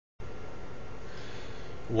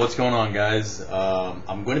What's going on, guys?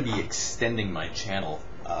 I'm going to be extending my channel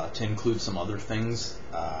to include some other things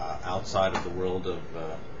outside of the world of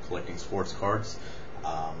collecting sports cards.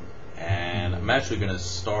 And I'm actually going to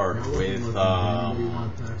start with,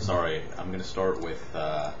 I'm going to start with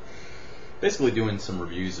basically doing some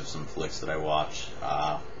reviews of some flicks that I watch,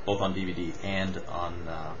 both on DVD and on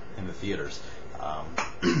in the theaters.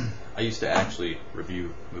 I used to actually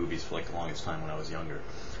review movies for like the longest time when I was younger.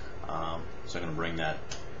 So I'm going to bring that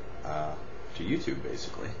to YouTube,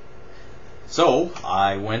 basically. So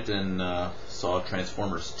I went and saw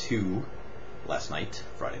Transformers 2 last night,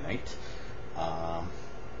 Friday night. I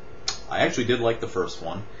actually did like the first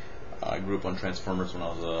one. I grew up on Transformers when I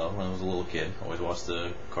was a little kid. Always watched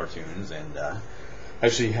the cartoons, and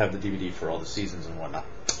actually have the DVD for all the seasons and whatnot.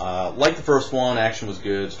 Like the first one, action was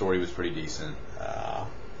good, story was pretty decent.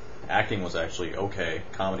 Acting was actually okay,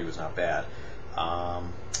 comedy was not bad.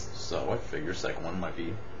 So I figure second one might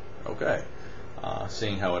be okay.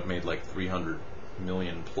 Seeing how it made like 300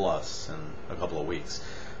 million plus in a couple of weeks.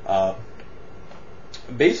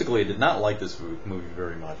 Basically, I did not like this movie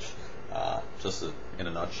very much. Just in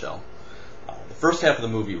a nutshell. The first half of the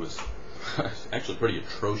movie was actually pretty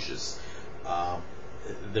atrocious.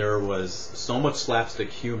 There was so much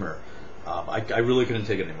slapstick humor. I really couldn't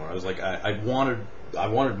take it anymore. I was like, I wanted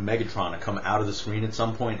Megatron to come out of the screen at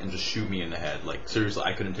some point and just shoot me in the head. Like, seriously,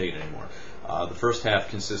 I couldn't take it anymore. The first half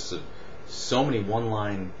consists of so many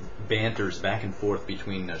one-line banters back and forth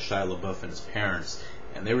between Shia LaBeouf and his parents,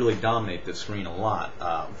 and they really dominate the screen a lot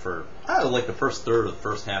for like the first third of the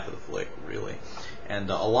first half of the flick, really. And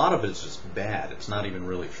a lot of it's just bad. It's not even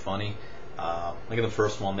really funny. Like in the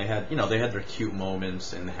first one, they had their cute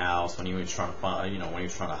moments in the house when he was trying to find, when he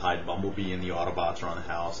was trying to hide Bumblebee and the Autobots around the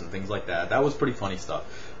house and things like that. That was pretty funny stuff.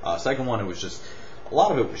 Second one, it was just a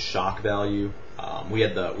lot of it was shock value. We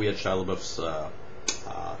had Shia LaBeouf's,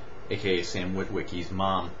 aka Sam Witwicky's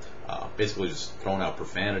mom, basically just throwing out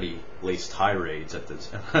profanity-laced tirades at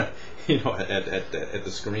the at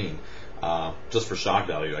the screen. Just for shock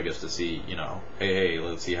value, I guess, to see, hey,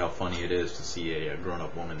 let's see how funny it is to see a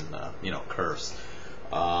grown-up woman, curse.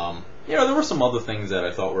 There were some other things that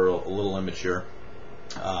I thought were a little immature.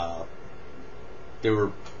 There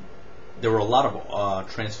were a lot of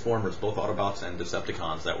Transformers, both Autobots and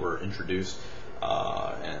Decepticons, that were introduced in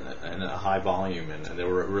a high volume, and there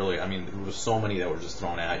were really, there were so many that were just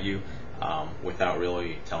thrown at you without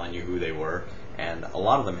really telling you who they were. And a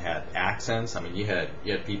lot of them had accents. You had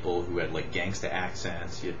people who had like gangsta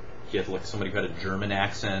accents. You had like somebody who had a German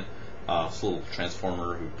accent. This little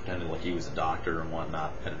Transformer who pretended like he was a doctor and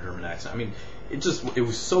whatnot had a German accent. It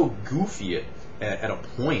was so goofy at a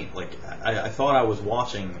point. Like I thought I was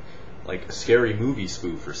watching like a scary movie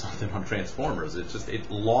spoof or something on Transformers. It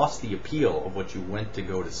lost the appeal of what you went to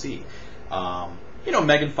go to see.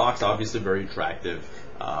 Megan Fox, obviously very attractive,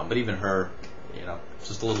 but even her,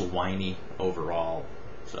 just a little whiny overall.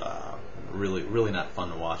 Really, really not fun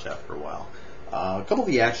to watch after a while. A couple of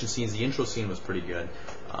the action scenes, the intro scene was pretty good.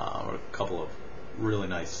 A couple of really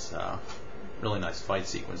nice fight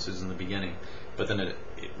sequences in the beginning, but then it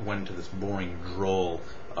went into this boring droll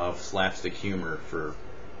of slapstick humor for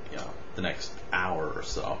the next hour or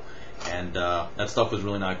so, and that stuff was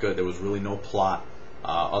really not good. There was really no plot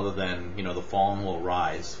other than the fallen will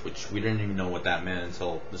rise, which we didn't even know what that meant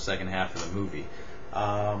until the second half of the movie.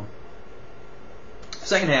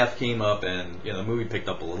 Second half came up, and the movie picked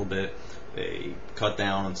up a little bit. They cut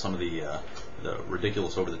down on some of the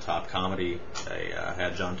ridiculous, over-the-top comedy. They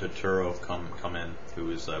had John Turturro come in, who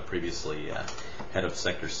was previously head of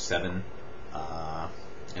Sector 7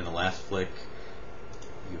 in the last flick.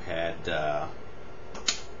 You had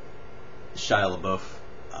Shia LaBeouf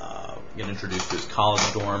get introduced to his college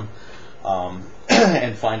dorm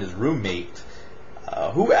and find his roommate,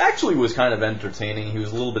 who actually was kind of entertaining. He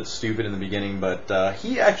was a little bit stupid in the beginning, but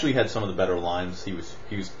he actually had some of the better lines. He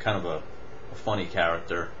was kind of a funny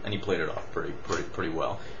character, and he played it off pretty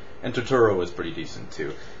well. And Turturro was pretty decent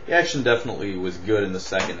too. The action definitely was good in the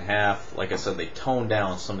second half. Like I said, they toned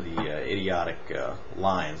down some of the idiotic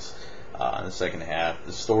lines in the second half.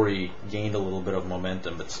 The story gained a little bit of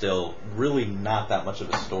momentum, but still really not that much of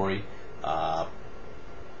a story.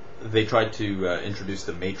 They tried to introduce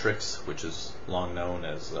the Matrix, which is long known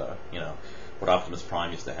as what Optimus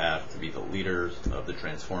Prime used to have to be the leaders of the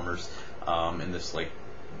Transformers, in this like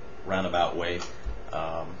roundabout way,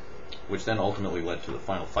 which then ultimately led to the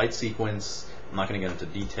final fight sequence. I'm not going to get into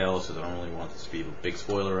details because I don't really want this to be a big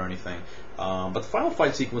spoiler or anything, but the final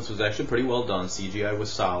fight sequence was actually pretty well done. CGI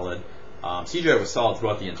was solid. CGI was solid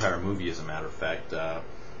throughout the entire movie, as a matter of fact.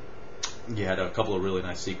 You had a couple of really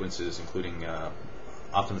nice sequences, including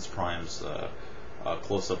Optimus Prime's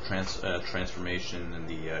close-up transformation in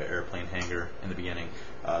the airplane hangar in the beginning.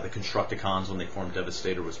 The Constructicons when they formed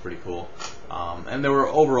Devastator was pretty cool. And there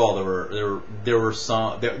were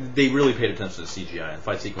some they really paid attention to CGI, and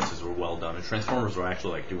fight sequences were well done. And Transformers were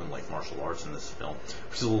actually like doing like martial arts in this film,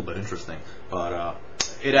 which is a little bit interesting. But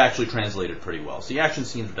it actually translated pretty well. So the action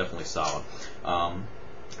scenes were definitely solid.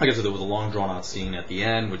 Like I said, there was a long drawn-out scene at the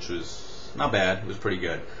end, which was not bad. It was pretty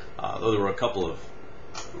good. Though there were a couple of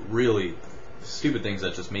really stupid things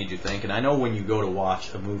that just made you think. And I know when you go to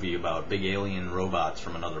watch a movie about big alien robots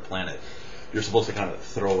from another planet, you're supposed to kind of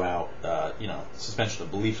throw out, suspension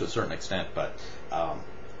of belief to a certain extent. But,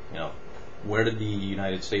 where did the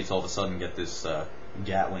United States all of a sudden get this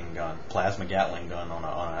Gatling gun, plasma Gatling gun on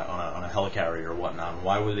a helicarrier or whatnot? And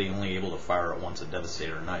why were they only able to fire it once at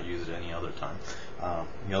Devastator and not use it any other time?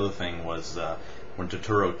 The other thing was when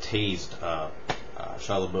Turturro tased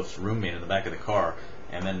Shia LaBeouf's roommate in the back of the car,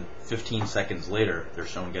 and then 15 seconds later they're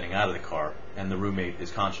shown getting out of the car and the roommate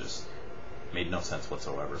is conscious. Made no sense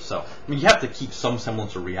whatsoever. So, I mean, you have to keep some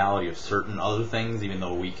semblance of reality of certain other things, even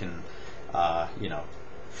though we can,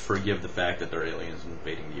 forgive the fact that they're aliens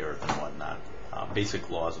invading the Earth and whatnot. Basic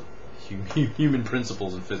laws of human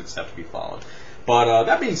principles and physics have to be followed. But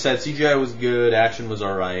that being said, CGI was good, action was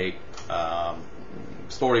alright,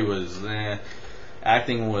 story was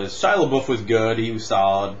acting was, Shia LaBeouf was good, he was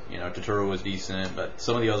solid, Turturro was decent, but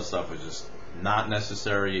some of the other stuff was just not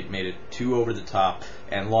necessary. It made it too over the top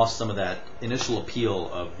and lost some of that initial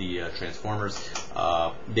appeal of the Transformers.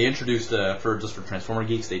 They introduced, for Transformer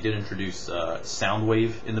geeks, they did introduce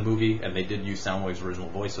Soundwave in the movie, and they did use Soundwave's original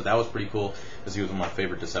voice, so that was pretty cool, because he was one of my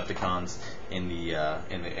favorite Decepticons in the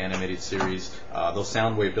animated series. Though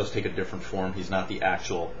Soundwave does take a different form, he's not the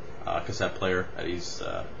actual cassette player that he's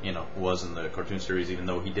was in the cartoon series, even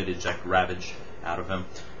though he did eject Ravage out of him.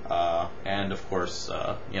 And of course,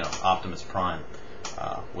 Optimus Prime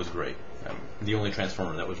was great. The only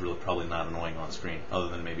Transformer that was really probably not annoying on screen, other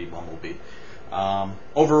than maybe Bumblebee.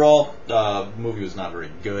 Overall, the movie was not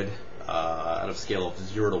very good. Out of a scale of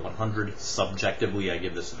 0 to 100, subjectively, I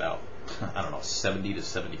give this about 70 to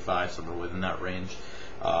 75, somewhere within that range.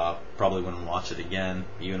 Probably wouldn't watch it again.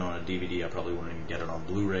 Even on a DVD, I probably wouldn't even get it on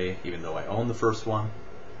Blu-ray, even though I own the first one.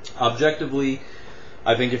 Objectively,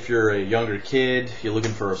 I think if you're a younger kid, you're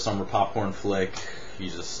looking for a summer popcorn flick, you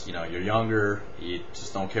just, you're younger, you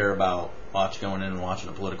just don't care about going in and watching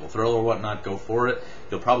a political thriller or whatnot, go for it.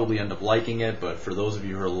 You'll probably end up liking it, but for those of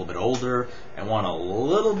you who are a little bit older and want a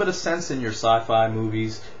little bit of sense in your sci-fi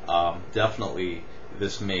movies, definitely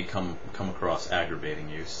this may come across aggravating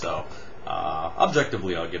you. So,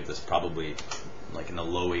 objectively, I'll give this probably like in the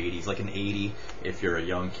low 80s, like an 80 if you're a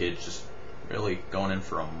young kid just really going in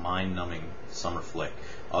for a mind-numbing summer flick.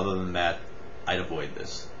 Other than that, I'd avoid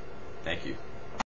this. Thank you.